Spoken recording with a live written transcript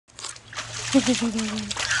Holy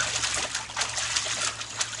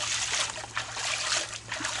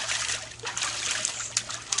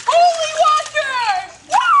water!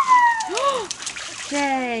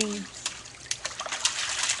 Dang.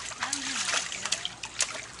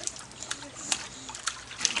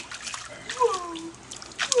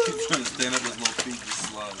 Keep trying to stand up with little feet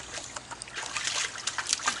just slide.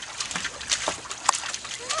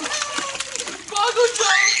 Boggle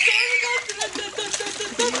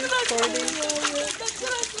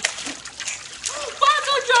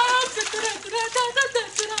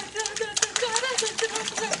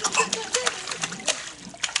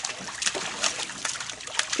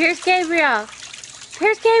Pierce Gabriel.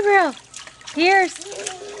 Pierce Gabriel. Pierce.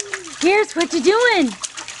 Pierce, what you doing?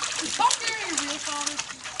 Is Tom Gary your real father?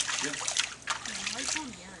 Yep. Where's Tom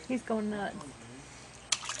Gary? He's going nuts.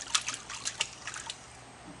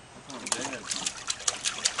 Oh, Dad.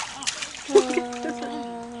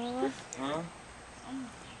 Huh?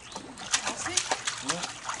 What?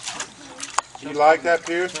 You like that,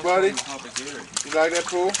 Pierce, buddy? Papa Gary. You like that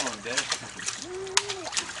pool? Come on, Dad.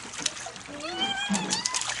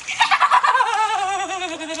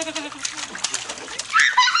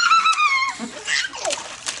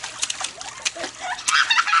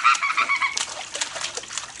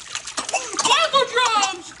 Boggle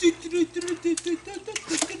drums!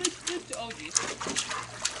 Oh, jeez.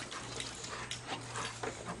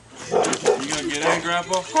 You gonna get in,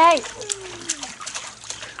 Grandpa? Hey.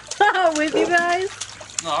 With you guys?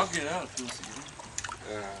 No, I'll get out if you want to get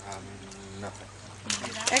in. Nothing.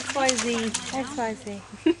 XYZ. XYZ.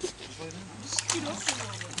 Just lay down.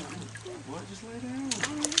 What? Just lay down.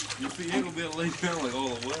 Your feet ain't gonna be able to lay down like all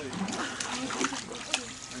the way. There you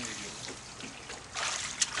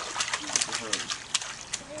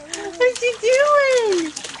go. What's he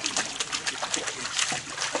doing?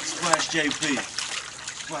 Splash JP.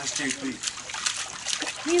 Splash JP.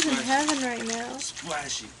 He's in heaven right now.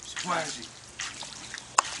 Splashy. Splashy.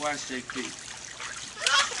 Splash JP.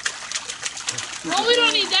 Well, we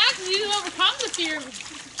don't need that because he's overcome the fear of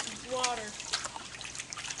water.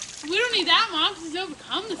 We don't need that, Mom, because he's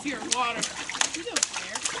overcome the fear of water. He don't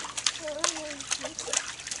care.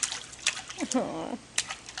 Aw.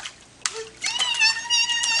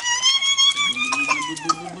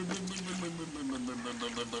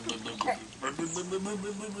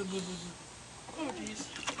 Oh, jeez.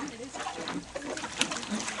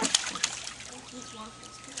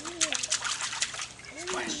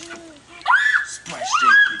 Splash. Splash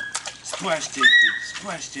JP. Splash JP.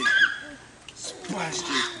 Splash JP. Splash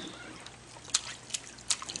JP.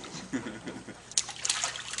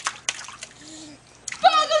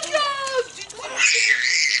 Boggle drums! Boggle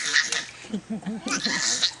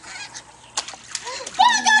drums!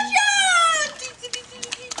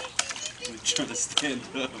 We're trying to stand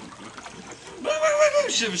up.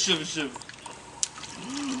 Shiver, shiver, shiver.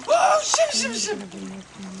 Oh, shiver, shiver, shiver.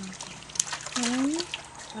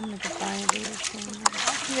 I'm gonna go buy a video camera.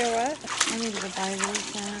 You know what? I need to go buy a video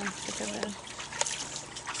camera and stick it in.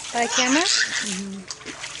 Buy a camera?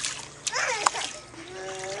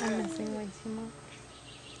 I'm missing way too much.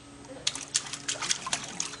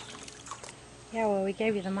 Yeah, well, we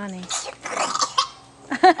gave you the money.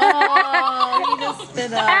 Oh, he just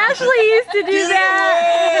stood up. Ashley used to do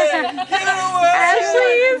that.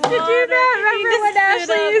 Ashley used to do that. Remember when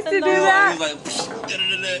Ashley used to do that?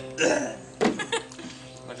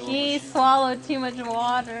 He swallowed too much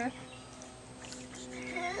water.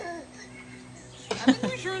 I think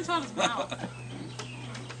we're sure it's on his mouth.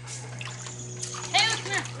 Hey,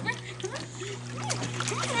 look, come here. Come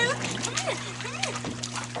here. Come here. Come here.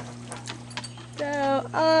 So,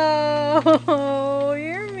 oh,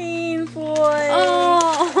 you're mean, boy.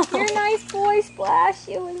 Oh. You're a nice boy. Splash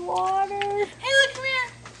you with water. Hey, look, come here.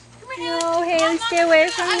 Come here, Haley. No, Haley, stay away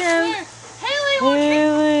from him. Haley, won't you?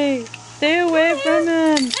 Haley, stay away from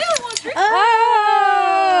him. Haley, won't you?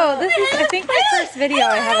 Oh, this is, I think, my first video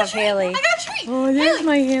I have of Haley. I got a treat. Oh, there's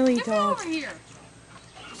my Haley Come dog. over here.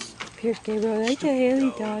 Pierce Gabriel, like a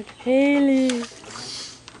Haley dog. Haley.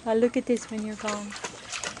 Oh, look at this when you're gone.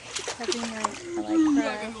 Every night, I like I'm not her.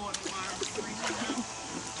 gonna go anywhere.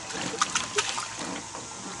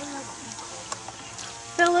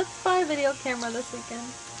 So let's buy a video camera this weekend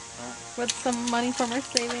with some money from our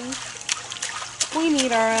savings. We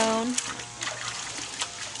need our own.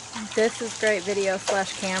 This is great video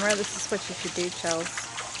 / camera. This is what you should do, Chels.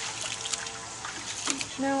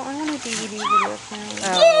 No, I want a DVD video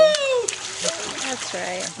camera. Oh, that's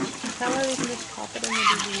right. That way we can just pop it in the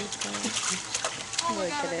DVD player.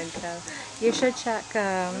 Look at it go. You should check.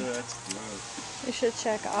 That's good. You should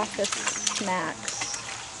check Office Max.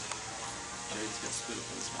 Jade's got spit up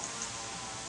in his mouth.